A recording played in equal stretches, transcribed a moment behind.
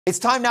It's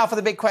time now for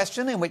the big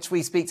question, in which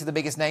we speak to the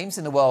biggest names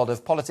in the world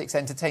of politics,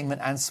 entertainment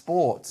and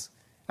sport.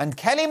 And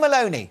Kellie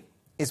Maloney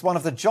is one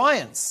of the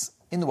giants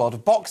in the world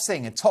of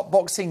boxing, a top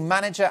boxing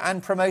manager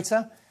and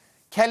promoter.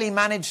 Kellie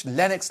managed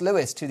Lennox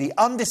Lewis to the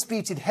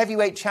undisputed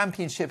heavyweight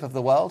championship of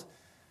the world,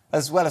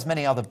 as well as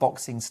many other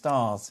boxing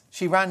stars.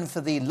 She ran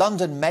for the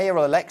London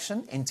mayoral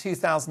election in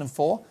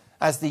 2004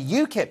 as the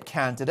UKIP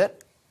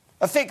candidate,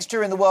 a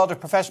fixture in the world of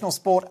professional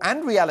sport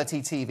and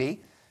reality TV.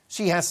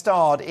 She has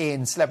starred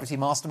in Celebrity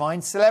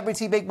Mastermind,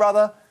 Celebrity Big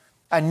Brother,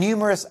 and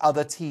numerous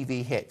other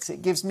TV hits.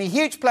 It gives me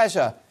huge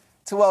pleasure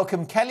to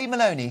welcome Kellie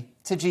Maloney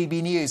to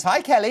GB News.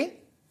 Hi, Kellie.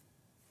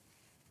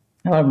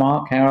 Hello,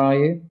 Mark. How are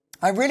you?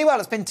 I'm really well.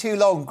 It's been too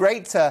long.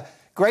 Great to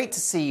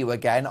see you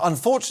again.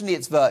 Unfortunately,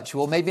 it's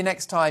virtual. Maybe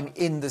next time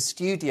in the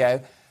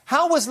studio.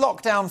 How was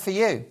lockdown for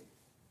you?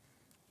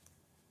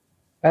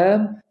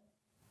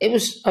 It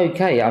was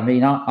okay. I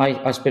mean,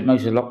 I spent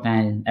most of the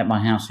lockdown at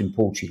my house in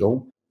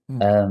Portugal,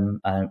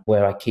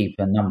 where I keep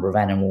a number of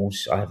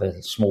animals. I have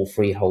a small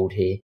freehold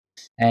here,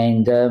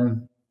 and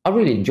I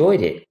really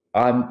enjoyed it.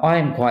 I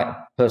am quite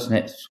a person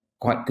that's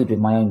quite good with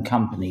my own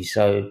company,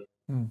 so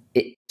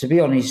to be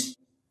honest,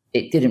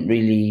 it didn't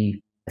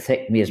really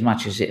affect me as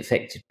much as it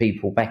affected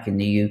people back in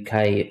the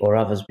UK or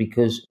others,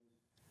 because,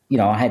 you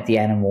know, I had the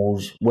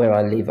animals where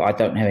I live. I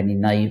don't have any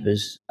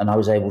neighbours, and I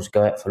was able to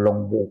go out for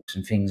long walks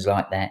and things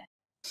like that.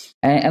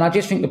 And I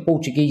just think the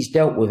Portuguese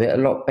dealt with it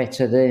a lot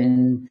better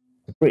than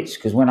the Brits,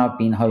 because when I've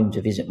been home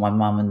to visit my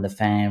mum and the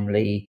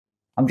family,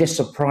 I'm just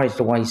surprised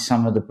the way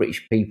some of the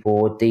British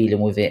people are dealing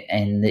with it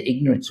and the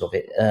ignorance of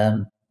it.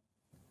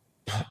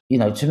 You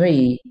know, to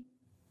me,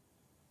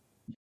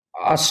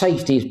 our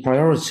safety is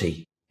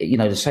priority. You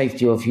know, the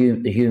safety of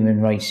the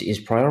human race is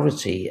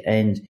priority.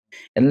 And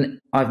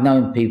I've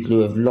known people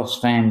who have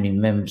lost family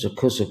members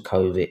because of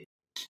COVID.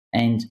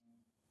 And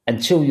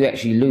until you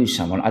actually lose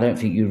someone, I don't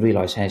think you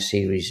realise how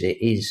serious it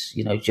is.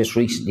 You know, just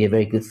recently, a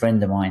very good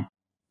friend of mine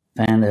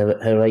found her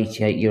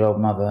 88-year-old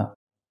mother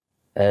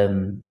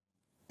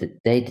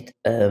dead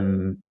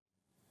through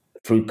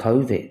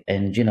COVID.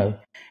 And, you know,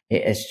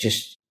 it's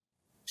just,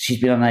 she's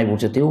been unable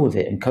to deal with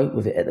it and cope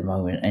with it at the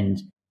moment. And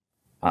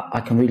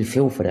I can really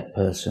feel for that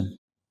person.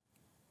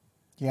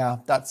 Yeah,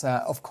 that's,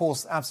 of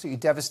course, absolutely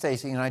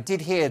devastating. And I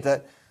did hear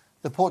that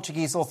the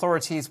Portuguese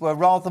authorities were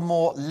rather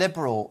more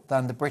liberal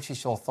than the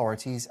British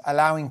authorities,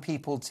 allowing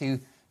people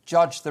to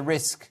judge the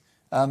risk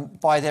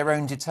by their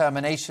own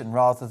determination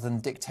rather than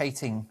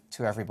dictating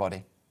to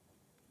everybody.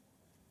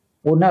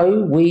 Well,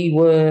 no, we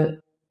were,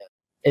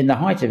 in the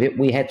height of it,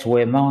 we had to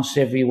wear masks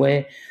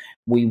everywhere.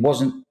 We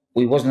wasn't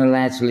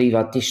allowed to leave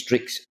our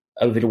districts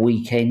over the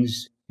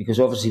weekends, because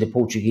obviously the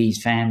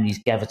Portuguese families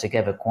gather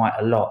together quite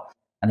a lot,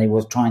 and they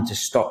were trying to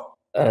stop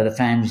the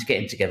families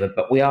getting together.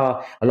 But we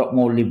are a lot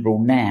more liberal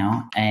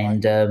now,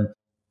 and you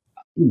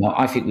know,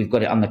 I think we've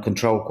got it under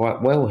control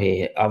quite well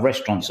here. Our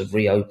restaurants have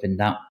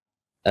reopened up,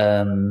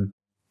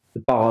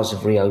 the bars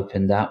have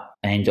reopened up,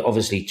 and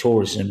obviously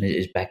tourism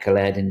is back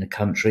allowed in the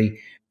country.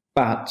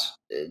 But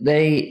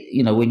they,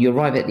 you know, when you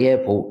arrive at the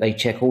airport, they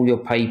check all your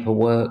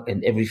paperwork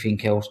and everything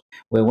else.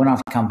 Where when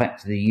I've come back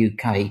to the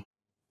UK,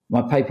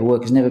 my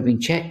paperwork has never been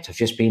checked. I've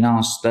just been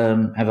asked,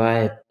 have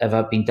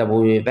I been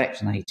double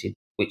vaccinated?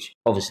 Which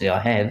obviously I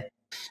have,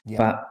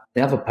 but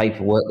the other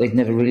paperwork they've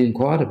never really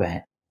inquired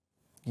about.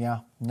 Yeah,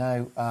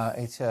 no,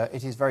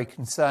 it is very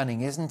concerning,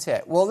 isn't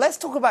it? Well, let's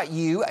talk about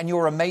you and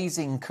your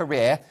amazing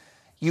career.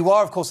 You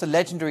are, of course, a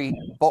legendary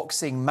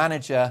boxing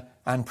manager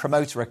and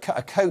promoter, a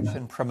coach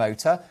and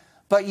promoter,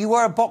 but you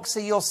were a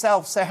boxer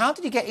yourself. So how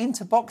did you get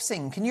into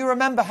boxing? Can you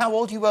remember how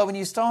old you were when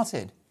you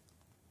started?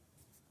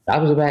 I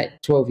was about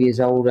 12 years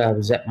old. I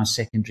was at my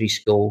secondary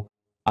school.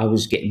 I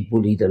was getting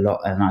bullied a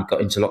lot, and I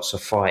got into lots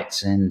of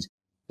fights. And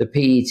the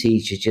PE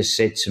teacher just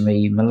said to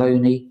me,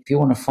 "Maloney, if you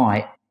want to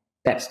fight,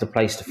 that's the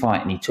place to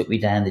fight." And he took me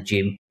down the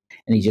gym,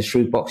 and he just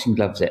threw boxing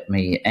gloves at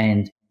me.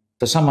 And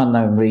for some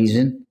unknown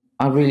reason,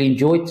 I really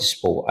enjoyed the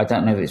sport. I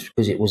don't know if it's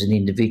because it was an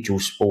individual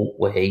sport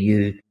where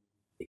you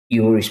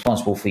were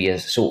responsible for your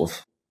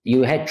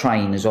you had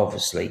trainers,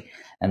 obviously,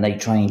 and they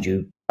trained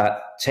you.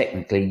 But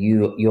technically,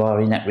 you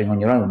are in that ring on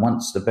your own.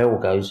 Once the bell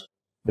goes,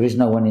 there is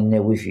no one in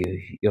there with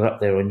you. You're up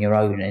there on your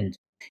own. And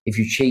if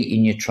you cheat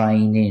in your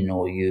training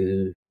or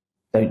you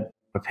don't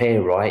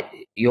prepare right,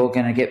 you're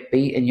going to get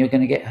beat and you're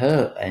going to get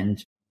hurt.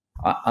 And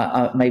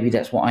maybe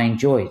that's what I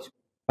enjoyed.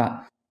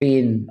 But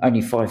being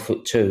only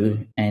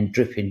 5'2" and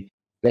dripping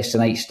less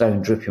than 8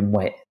 stone, dripping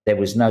wet, there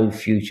was no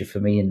future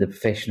for me in the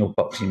professional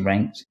boxing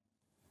ranks.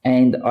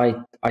 And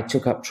I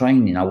took up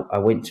training. I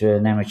went to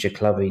an amateur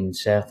club in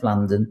South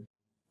London,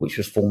 which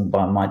was formed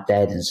by my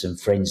dad and some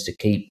friends to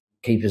keep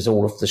us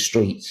all off the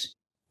streets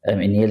in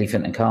the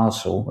Elephant and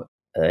Castle.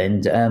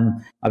 And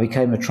I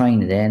became a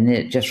trainer there,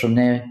 and from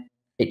there,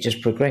 it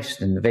just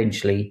progressed. And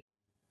eventually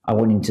I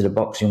went into the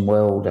boxing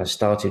world. I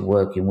started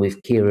working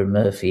with Kieran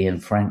Murphy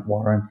and Frank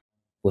Warren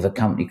with a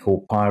company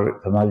called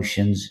Pirate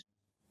Promotions.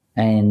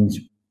 And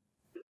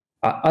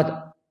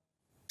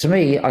to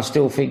me, I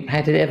still think,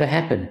 how did it ever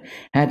happen?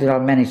 How did I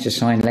manage to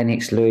sign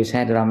Lennox Lewis?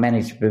 How did I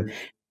manage to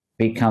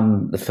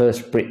become the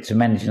first Brit to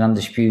manage an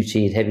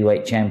undisputed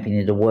heavyweight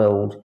champion of the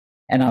world.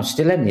 And I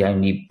still am the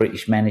only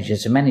British manager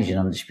to manage an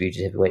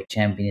undisputed heavyweight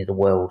champion of the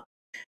world.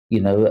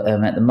 You know,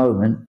 at the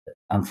moment,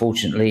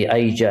 unfortunately,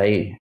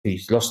 AJ,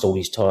 who's lost all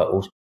his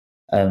titles,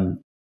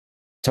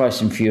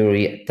 Tyson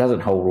Fury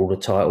doesn't hold all the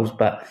titles,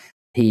 but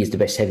he is the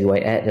best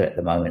heavyweight out there at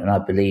the moment. And I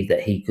believe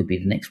that he could be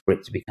the next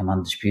Brit to become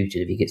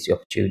undisputed if he gets the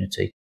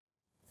opportunity.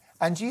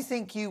 And do you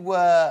think you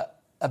were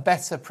a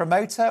better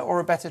promoter or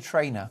a better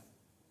trainer?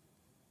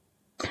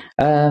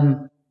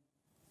 I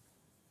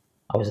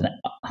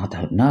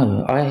don't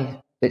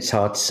know. It's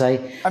hard to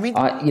say. I mean,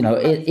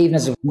 even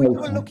as a when you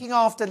were looking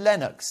after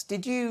Lennox,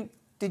 did you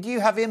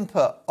have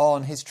input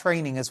on his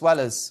training as well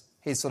as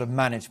his sort of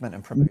management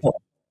and promotion?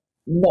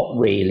 Not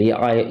really.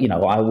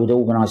 I would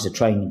organise the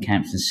training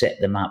camps and set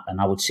them up,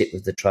 and I would sit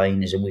with the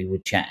trainers and we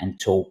would chat and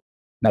talk.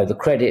 No, the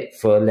credit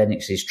for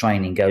Lennox's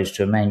training goes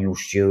to Emmanuel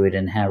Stewart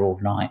and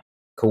Harold Knight,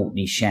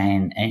 Courtney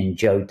Shan and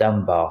Joe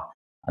Dunbar.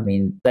 I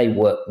mean, they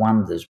work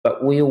wonders,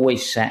 but we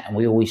always sat and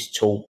we always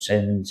talked,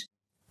 and,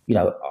 you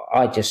know,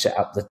 I just set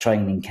up the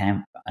training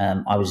camp.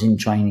 I was in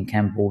training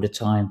camp all the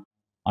time.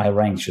 I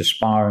arranged for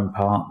sparring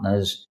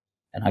partners,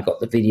 and I got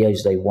the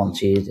videos they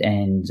wanted,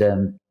 and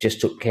just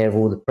took care of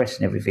all the press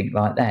and everything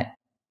like that.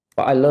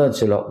 But I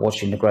learned a lot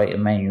watching the great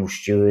Emmanuel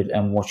Stewart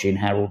and watching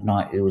Harold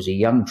Knight, who was a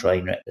young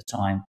trainer at the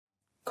time,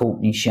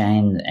 Courtney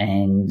Shan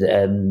and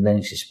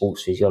Lennox's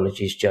sports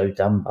physiologist Joe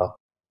Dunbar,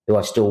 who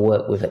I still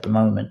work with at the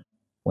moment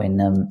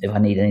when if I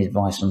need any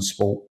advice on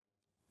sport.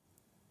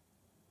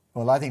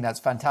 Well, I think that's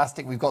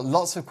fantastic. We've got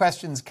lots of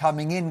questions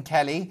coming in,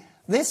 Kellie.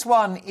 This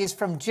one is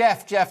from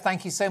Jeff. Jeff,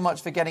 thank you so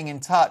much for getting in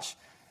touch.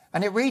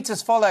 And it reads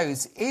as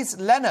follows: is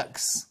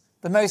Lennox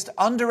the most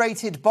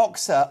underrated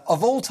boxer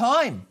of all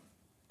time?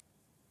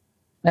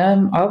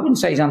 I wouldn't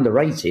say he's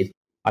underrated.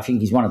 I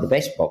think he's one of the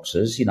best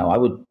boxers. You know, I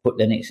would put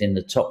Lennox in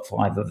the top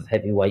 5 of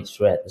heavyweights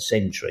throughout the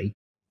century,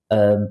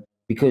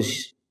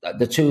 because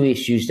the two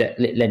issues that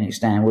let Lennox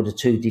down were the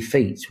 2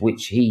 defeats,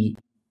 which he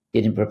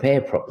didn't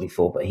prepare properly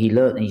for, but he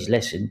learnt his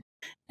lesson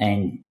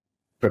and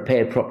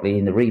prepared properly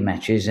in the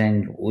rematches,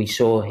 and we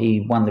saw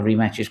he won the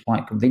rematches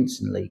quite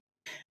convincingly.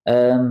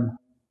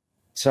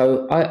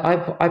 So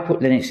I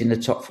put Lennox in the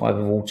top 5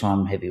 of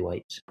all-time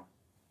heavyweights.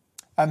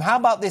 How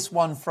about this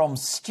one from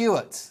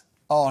Stuart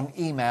on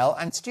email?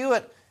 And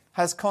Stuart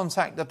has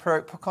contacted the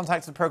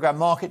programme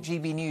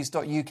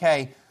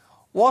mark@gbnews.uk.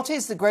 What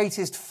is the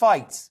greatest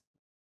fight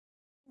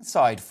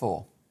ringside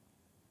for?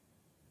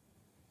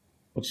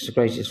 What's the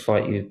greatest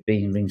fight you've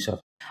been ringside?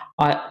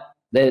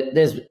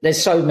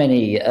 There's so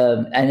many,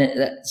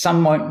 and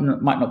some might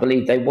not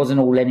believe they wasn't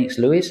all Lennox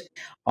Lewis.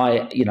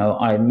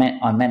 I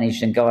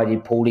managed and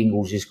guided Paul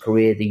Ingalls'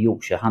 career, the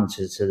Yorkshire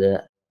Hunter, to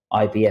the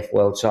IBF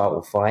World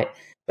Title fight,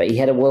 but he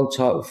had a World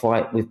Title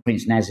fight with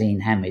Prince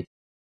Naseem Hamed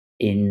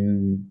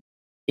in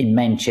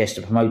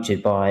Manchester,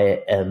 promoted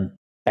by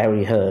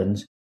Barry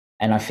Hearns,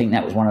 and I think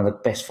that was one of the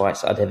best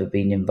fights I'd ever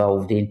been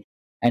involved in.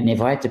 And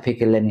if I had to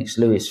pick a Lennox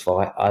Lewis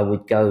fight, I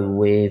would go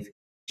with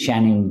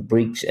Shannon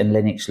Briggs and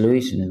Lennox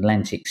Lewis in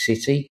Atlantic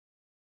City,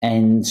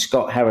 and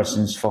Scott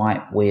Harrison's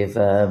fight with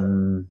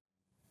the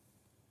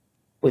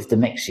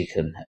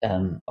Mexican,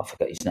 I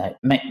forgot his name,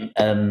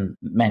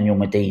 Manuel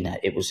Medina.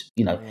 It was,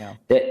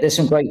 there's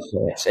some great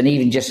fights, and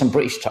even just some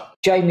British.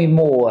 Jamie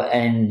Moore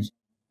and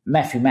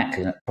Matthew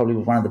Macklin probably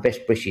one of the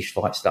best British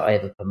fights that I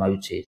ever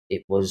promoted.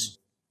 It was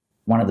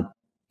one of the,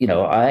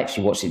 I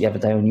actually watched it the other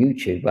day on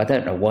YouTube. I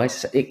don't know why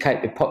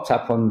it popped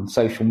up on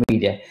social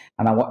media,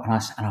 and I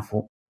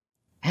thought,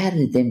 how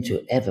did them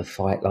two ever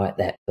fight like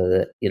that?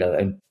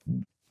 And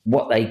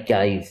what they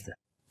gave,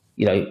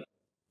 I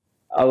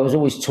was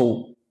always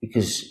taught,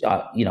 because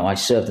I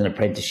served an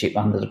apprenticeship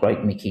under the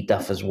great Mickey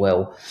Duff as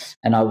well,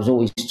 and I was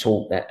always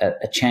taught that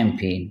a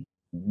champion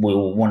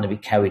will want to be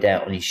carried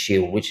out on his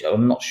shield, which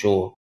I'm not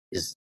sure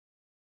is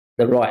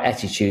the right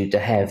attitude to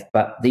have.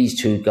 But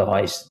these two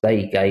guys,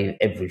 they gave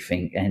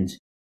everything, and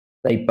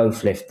they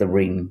both left the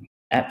ring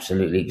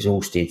absolutely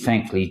exhausted.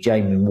 Thankfully,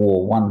 Jamie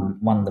Moore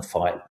won the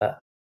fight, but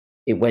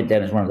it went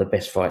down as one of the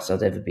best fights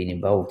I've ever been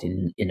involved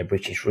in a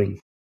British ring.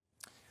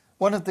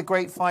 One of the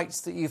great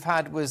fights that you've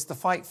had was the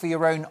fight for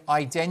your own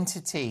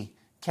identity,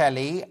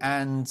 Kellie,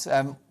 and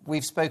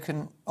we've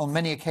spoken on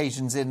many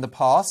occasions in the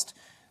past.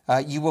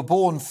 You were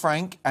born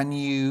Frank and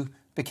you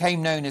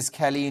became known as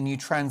Kellie, and you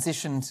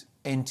transitioned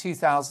in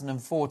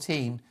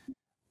 2014.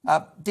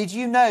 Did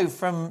you know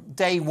from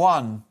day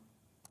one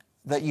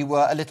that you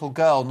were a little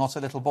girl, not a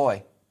little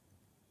boy?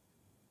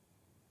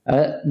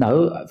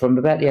 No, from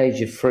about the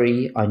age of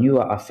 3, I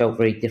knew I felt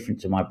very different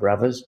to my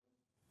brothers,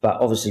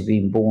 but obviously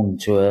being born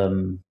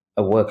to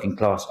a working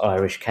class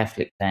Irish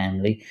Catholic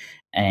family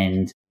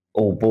and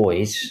all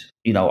boys,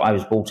 I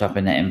was brought up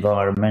in that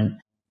environment,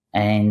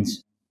 and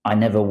I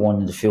never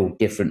wanted to feel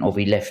different or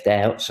be left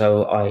out.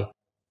 So I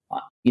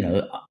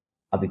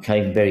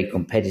became very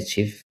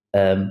competitive,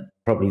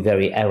 probably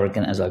very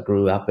arrogant as I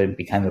grew up and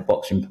became a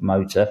boxing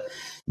promoter,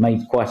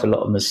 made quite a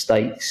lot of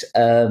mistakes.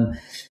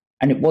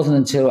 And it wasn't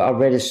until I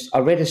read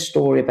a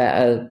story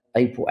about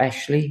April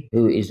Ashley,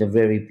 who is a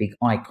very big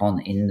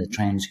icon in the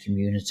trans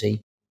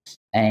community.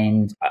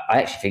 And I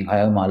actually think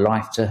I owe my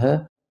life to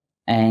her.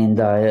 And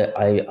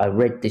I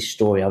read this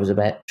story. I was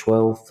about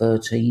 12,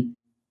 13.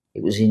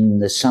 It was in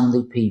the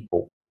Sunday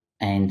People.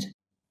 And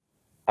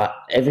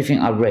everything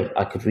I read,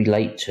 I could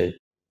relate to.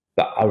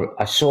 But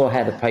I saw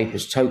how the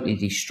papers totally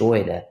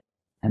destroyed her.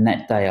 And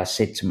that day I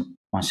said to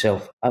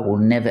myself, I will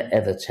never,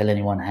 ever tell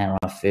anyone how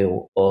I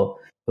feel or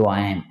who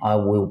I am. I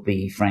will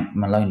be Frank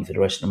Maloney for the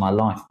rest of my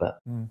life. But,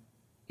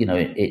 you know,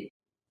 it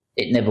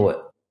never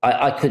worked.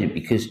 I couldn't,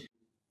 because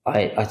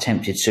I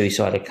attempted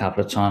suicide a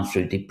couple of times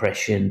through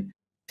depression,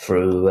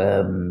 through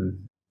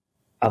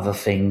other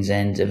things.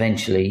 And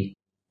eventually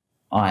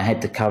I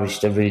had the courage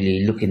to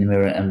really look in the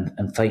mirror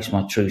and face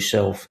my true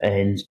self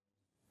and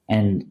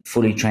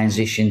fully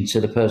transition to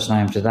the person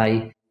I am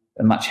today,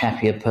 a much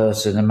happier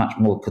person, a much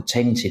more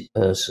contented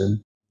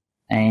person.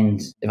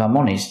 And if I'm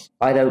honest,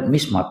 I don't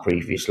miss my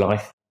previous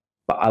life,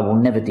 but I will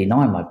never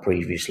deny my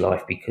previous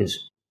life,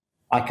 because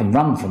I can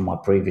run from my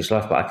previous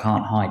life, but I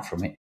can't hide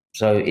from it.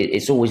 So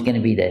it's always going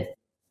to be there.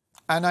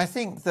 And I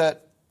think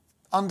that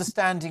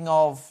understanding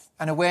of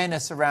and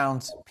awareness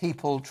around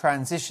people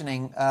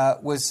transitioning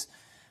was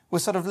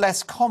sort of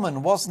less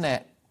common, wasn't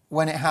it,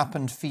 when it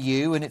happened for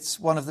you? And it's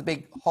one of the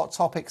big hot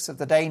topics of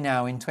the day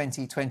now in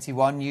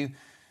 2021. You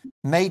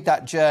made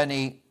that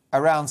journey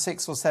around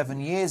 6 or 7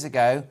 years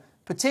ago,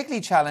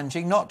 particularly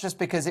challenging, not just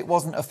because it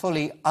wasn't a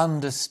fully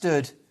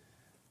understood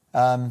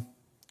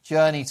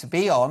journey to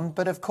be on,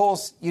 but of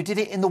course you did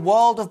it in the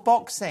world of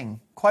boxing,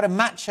 quite a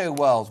macho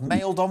world,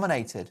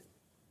 male-dominated.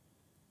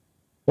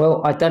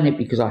 Well, I'd done it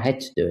because I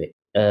had to do it.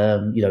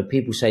 You know,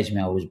 people say to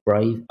me I was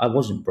brave. I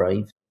wasn't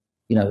brave.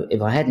 You know,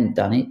 if I hadn't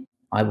done it,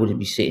 I wouldn't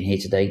be sitting here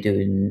today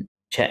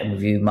chatting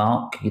with you,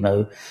 Mark, you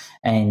know.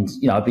 And,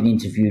 you know, I've been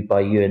interviewed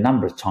by you a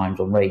number of times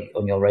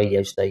on your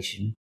radio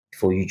station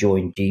before you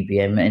joined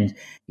GBM. And,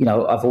 you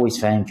know, I've always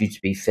found you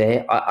to be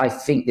fair. I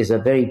think there's a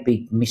very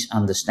big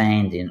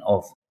misunderstanding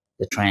of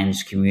the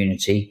trans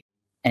community,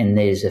 and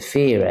there's a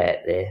fear out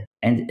there.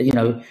 And, you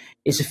know,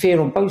 it's a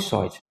fear on both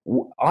sides.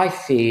 I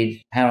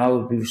feared how I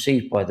would be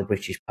received by the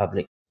British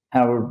public,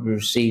 how I would be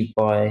received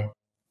by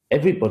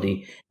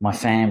everybody, my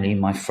family,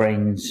 my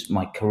friends,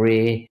 my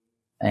career,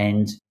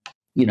 and,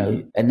 you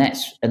know, and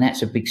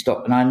that's a big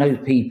stop. And I know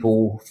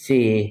people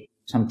fear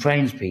some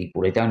trans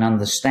people. They don't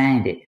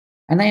understand it.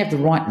 And they have the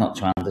right not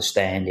to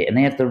understand it, and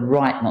they have the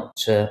right not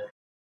to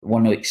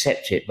want to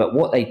accept it. But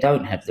what they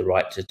don't have the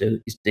right to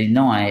do is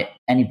deny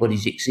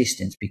anybody's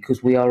existence,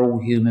 because we are all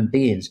human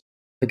beings.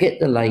 Forget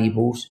the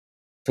labels,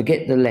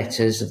 forget the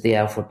letters of the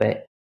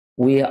alphabet.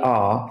 We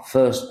are,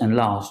 first and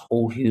last,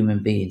 all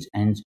human beings.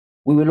 And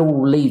we will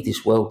all leave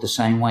this world the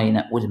same way, in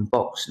that wooden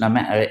box, no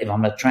matter if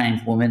I'm a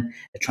trans woman,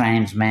 a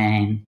trans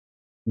man,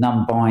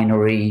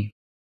 non-binary,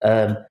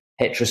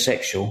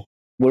 heterosexual.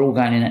 We're all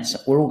going in.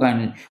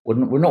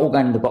 We're not all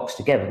going in the box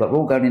together, but we're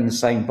all going in the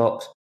same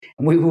box,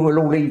 and we will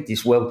all leave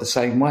this world the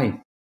same way.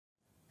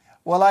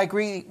 Well, I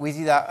agree with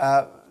you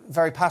that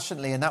very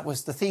passionately, and that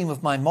was the theme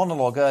of my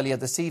monologue earlier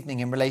this evening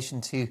in relation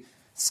to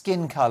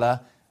skin colour,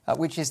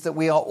 which is that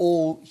we are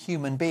all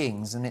human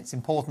beings, and it's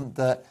important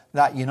that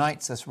that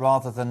unites us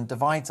rather than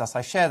divides us.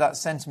 I share that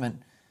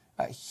sentiment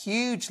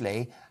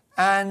hugely.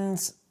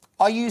 And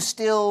are you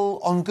still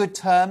on good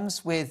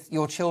terms with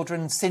your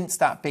children since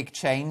that big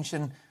change?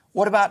 And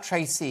what about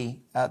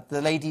Tracy,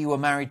 the lady you were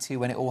married to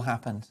when it all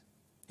happened,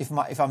 if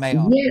I may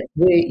ask?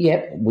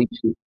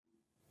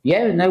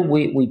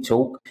 We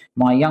talk.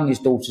 My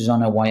youngest daughter's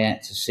on her way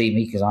out to see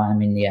me, because I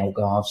am in the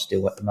Algarve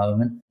still at the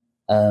moment.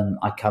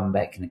 I come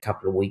back in a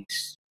couple of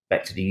weeks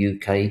back to the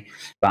UK,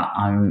 but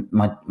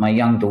my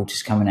young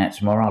daughter's coming out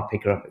tomorrow. I'll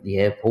pick her up at the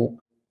airport.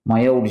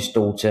 My oldest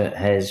daughter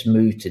has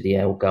moved to the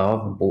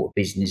Algarve and bought a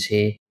business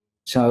here.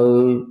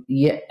 So,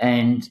 yeah,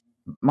 and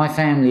my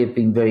family have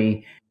been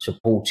very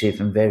supportive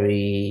and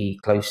very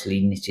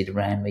closely knitted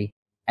around me.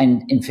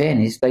 And in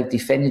fairness, they've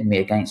defended me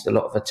against a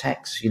lot of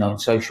attacks, you know, on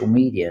social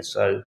media.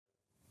 So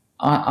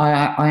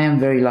I am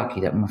very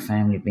lucky that my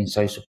family have been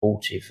so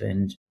supportive.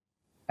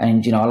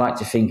 And you know, I like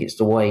to think it's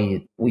the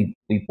way we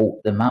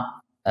brought them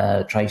up,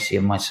 Tracy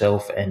and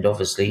myself, and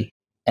obviously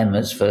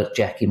Emma's first,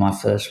 Jackie, my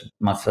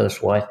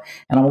first wife.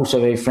 And I'm also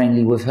very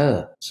friendly with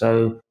her.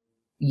 So,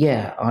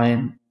 yeah,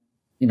 I'm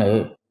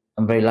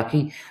very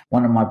lucky.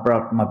 One of my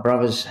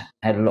brothers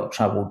had a lot of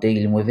trouble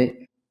dealing with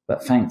it,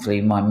 but thankfully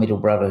my middle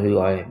brother, who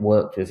I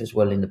worked with as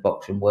well in the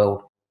boxing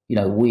world, you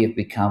know, we have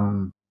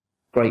become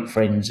great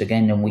friends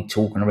again, and we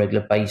talk on a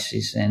regular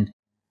basis. And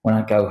when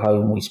I go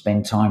home, we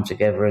spend time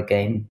together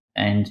again.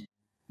 And,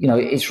 you know,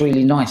 it's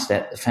really nice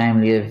that the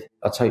family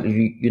are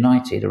totally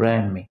united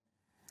around me.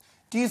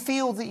 Do you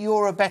feel that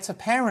you're a better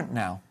parent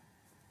now?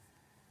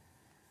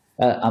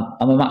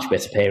 I'm a much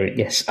better parent,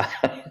 yes.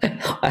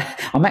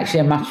 I'm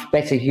actually a much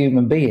better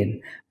human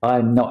being.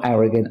 I'm not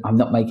arrogant. I'm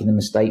not making the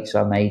mistakes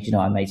I made. You know,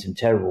 I made some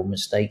terrible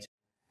mistakes.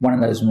 One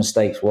of those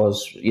mistakes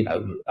was, you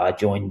know, I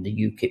joined the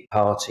UKIP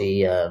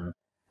party.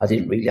 I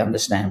didn't really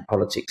understand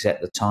politics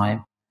at the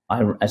time.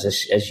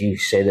 as you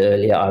said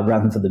earlier, I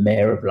run for the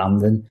mayor of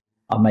London.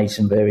 I made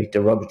some very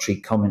derogatory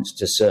comments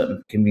to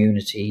certain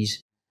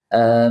communities.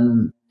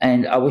 And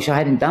I wish I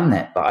hadn't done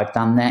that, but I've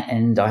done that,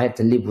 and I had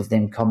to live with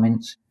them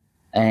comments.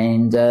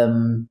 And,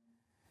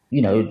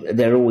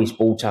 they're always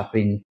brought up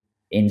in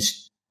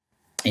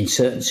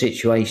certain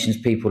situations.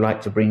 People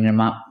like to bring them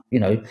up,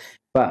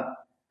 but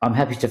I'm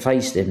happy to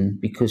face them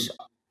because,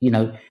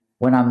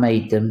 when I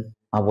made them,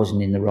 I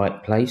wasn't in the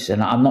right place.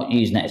 And I'm not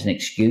using that as an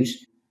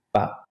excuse,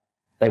 but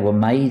they were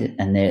made,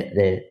 and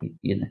they're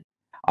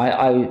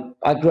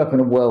I grew up in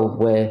a world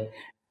where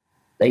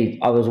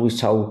I was always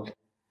told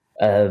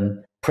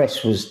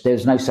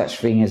there's no such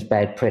thing as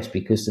bad press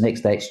because the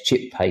next day it's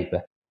chip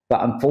paper.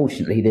 But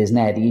unfortunately, there's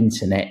now the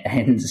internet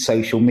and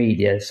social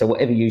media. So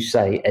whatever you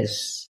say,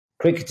 as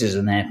cricketers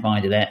are now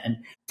finding out, and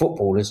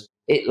footballers,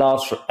 it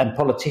lasts, and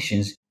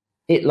politicians,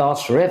 it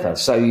lasts forever.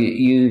 So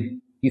you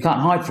can't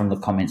hide from the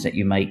comments that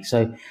you make.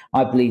 So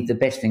I believe the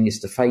best thing is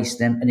to face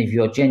them. And if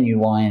you're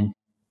genuine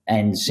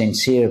and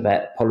sincere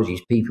about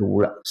apologies, people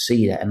will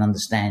see that and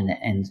understand that,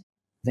 and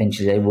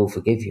eventually they will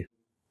forgive you.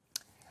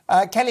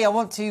 Kellie, I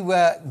want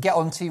to get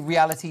onto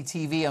reality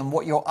TV and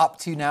what you're up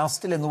to now,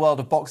 still in the world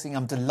of boxing.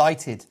 I'm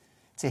delighted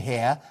to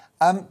hear.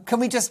 Can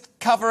we just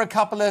cover a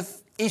couple of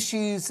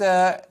issues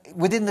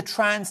within the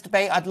trans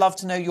debate? I'd love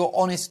to know your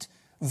honest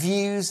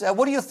views.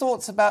 What are your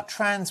thoughts about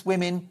trans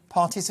women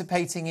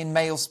participating in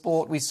male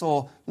sport? We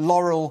saw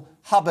Laurel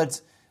Hubbard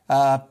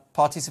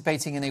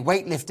participating in a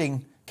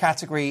weightlifting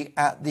category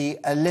at the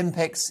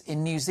Olympics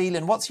in New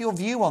Zealand. What's your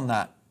view on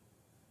that?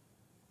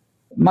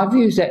 My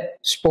view is that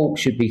sport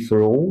should be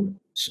for all,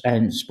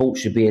 and sport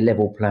should be a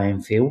level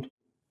playing field.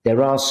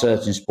 There are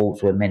certain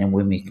sports where men and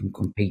women can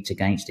compete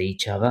against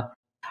each other.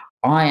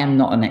 I am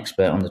not an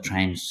expert on the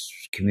trans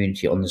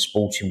community, on the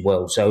sporting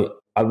world, so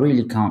I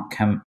really can't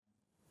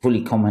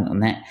fully comment on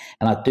that.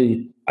 And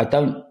I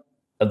don't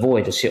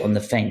avoid or sit on the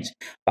fence,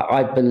 but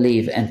I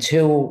believe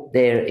until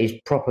there is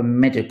proper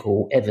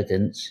medical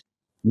evidence,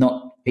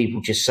 not people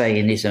just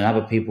saying this and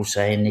other people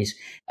saying this,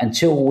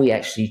 until we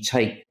actually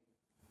take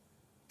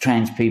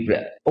trans people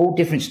at all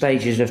different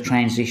stages of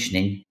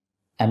transitioning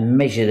and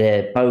measure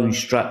their bone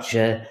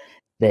structure,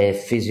 their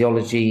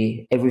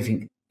physiology,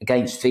 everything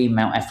against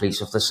female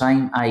athletes of the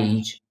same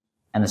age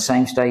and the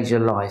same stage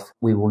of life,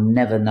 we will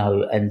never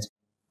know. And,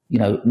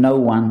 no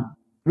one,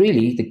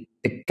 really,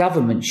 the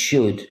government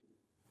should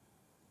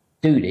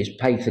do this,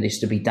 pay for this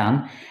to be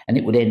done, and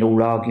it would end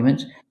all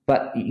arguments.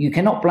 But you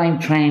cannot blame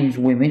trans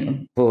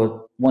women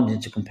for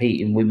wanting to compete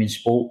in women's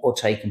sport or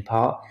taking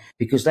part,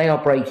 because they are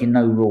breaking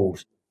no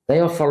rules. They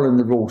are following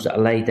the rules that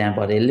are laid down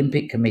by the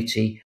Olympic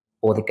Committee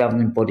or the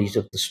governing bodies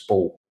of the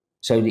sport.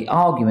 So the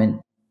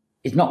argument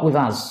is not with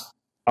us,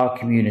 our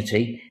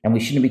community, and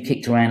we shouldn't be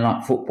kicked around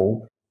like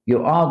football.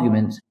 Your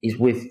argument is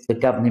with the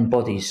governing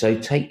bodies. So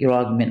take your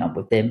argument up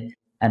with them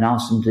and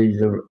ask them to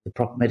do the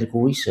proper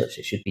medical research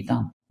that should be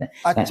done.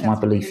 That's my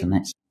belief, and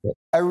that's it.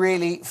 A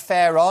really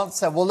fair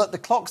answer. Well, look, the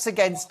clock's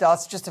against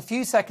us. Just a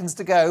few seconds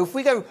to go. If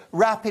we go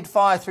rapid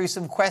fire through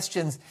some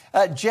questions,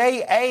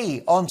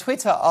 J.A. on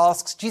Twitter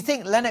asks, do you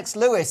think Lennox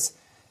Lewis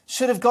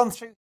should have gone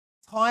through his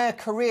entire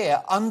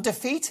career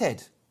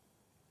undefeated?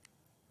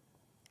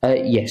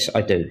 Yes,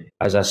 I do.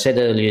 As I said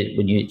earlier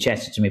when you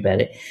chatted to me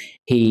about it,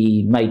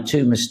 he made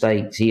two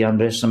mistakes. He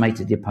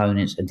underestimated the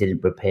opponents and didn't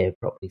prepare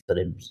properly for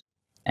them,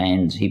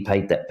 and he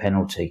paid that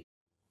penalty.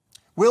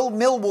 Will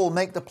Millwall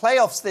make the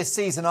playoffs this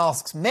season,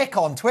 asks Mick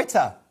on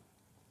Twitter.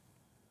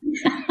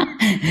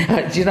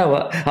 Do you know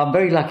what? I'm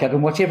very lucky. I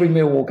can watch every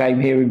Millwall game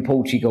here in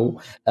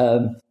Portugal.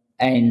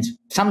 And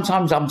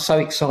sometimes I'm so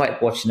excited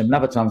watching them. And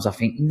other times I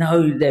think,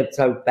 no, they're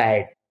so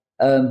bad.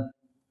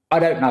 I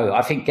don't know.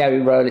 I think Gary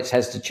Rowlitz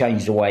has to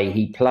change the way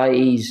he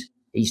plays.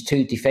 He's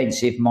too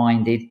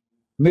defensive-minded.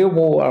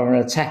 Millwall are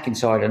an attacking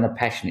side and a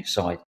passionate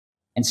side.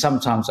 And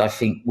sometimes I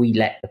think we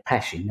lack the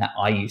passion that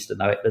I used to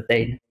know at the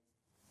Den.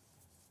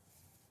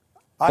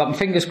 But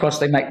fingers crossed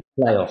they make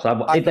the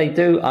playoffs. If they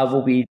do, I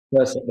will be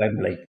first at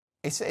Wembley.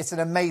 It's an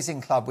amazing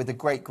club with a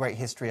great, great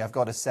history, I've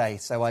got to say.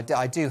 So I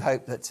do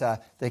hope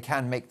that they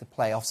can make the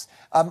playoffs.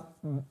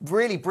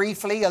 Really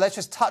briefly, let's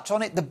just touch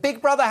on it. The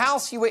Big Brother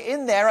house, you were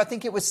in there. I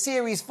think it was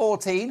Series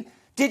 14.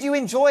 Did you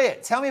enjoy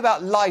it? Tell me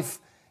about life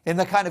in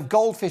the kind of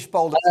goldfish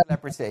bowl of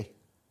celebrity.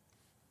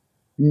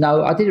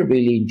 No, I didn't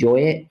really enjoy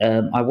it.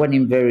 I went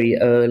in very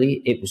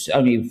early. It was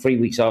only 3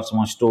 weeks after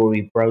my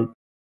story broke.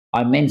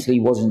 I mentally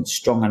wasn't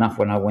strong enough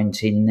when I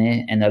went in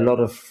there, and a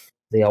lot of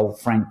the old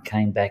Frank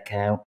came back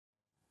out.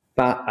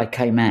 But I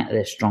came out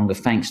there stronger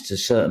thanks to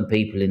certain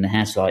people in the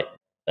house, like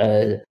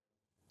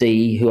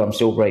Dee, who I'm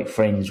still great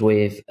friends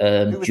with,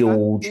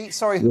 George.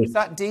 Who was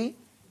that, Dee?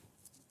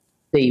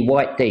 Dee,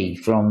 White Dee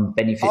from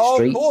Benefit Street.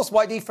 Oh, of course,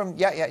 White Dee from,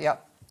 yeah.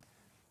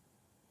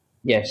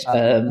 Yes,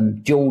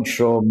 George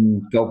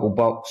from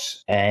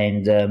Gogglebox,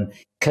 and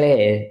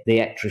Claire, the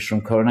actress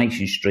from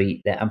Coronation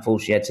Street, that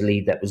unfortunately had to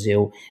leave, that was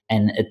ill,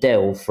 and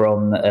Adele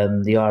from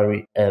the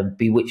Irish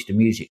Bewitched the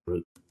music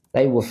group.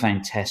 They were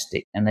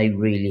fantastic, and they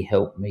really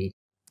helped me.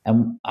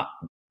 And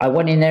I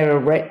went in there a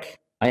wreck,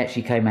 I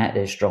actually came out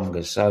there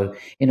stronger. So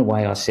in a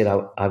way, I said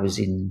I was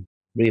in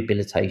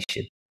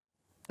rehabilitation.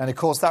 And of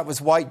course, that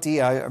was White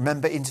Dee. I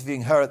remember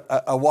interviewing her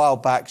a while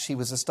back. She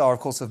was a star, of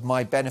course, of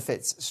My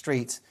Benefits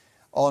Street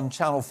on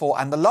Channel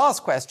 4. And the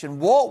last question,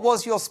 what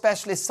was your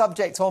specialist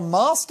subject on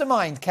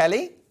Mastermind,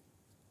 Kellie?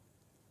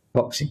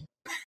 Boxing.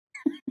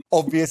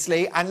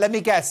 Obviously. And let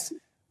me guess,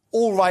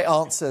 all right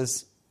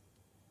answers.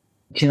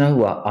 Do you know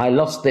what? I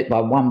lost it by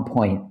 1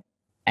 point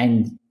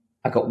and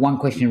I got one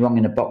question wrong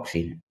in the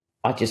boxing.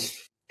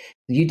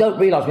 You don't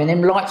realise when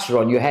them lights are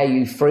on, how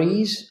you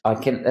freeze.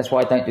 That's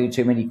why I don't do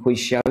too many quiz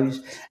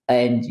shows.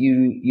 And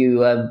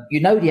you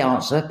know the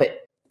answer,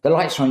 but the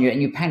lights are on you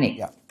and you panic.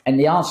 Yeah. And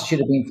the answer should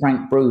have been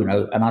Frank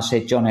Bruno, and I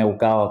said John L.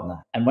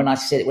 Gardner. And when I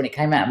said it, when it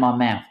came out of my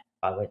mouth,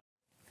 I went,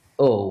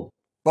 oh.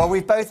 Well,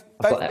 we've both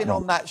been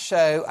on that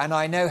show, and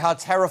I know how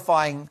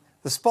terrifying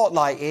the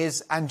spotlight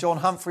is, and John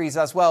Humphreys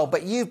as well.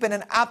 But you've been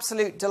an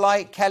absolute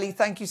delight, Kellie.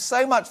 Thank you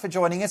so much for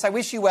joining us. I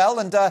wish you well,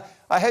 and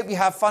I hope you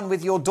have fun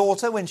with your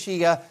daughter when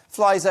she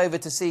flies over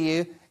to see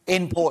you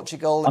in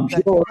Portugal. I'm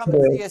sure.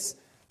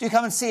 Do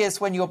come and see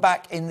us when you're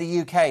back in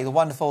the UK. The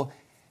wonderful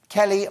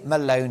Kellie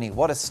Maloney.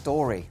 What a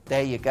story.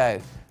 There you go.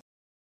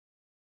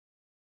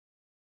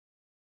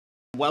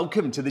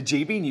 Welcome to the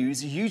GB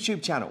News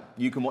YouTube channel.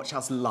 You can watch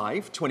us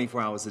live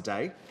 24 hours a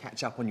day,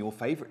 catch up on your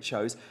favourite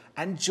shows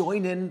and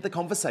join in the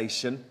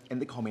conversation in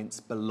the comments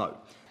below.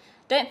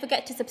 Don't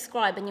forget to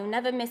subscribe and you'll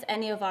never miss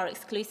any of our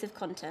exclusive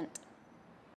content.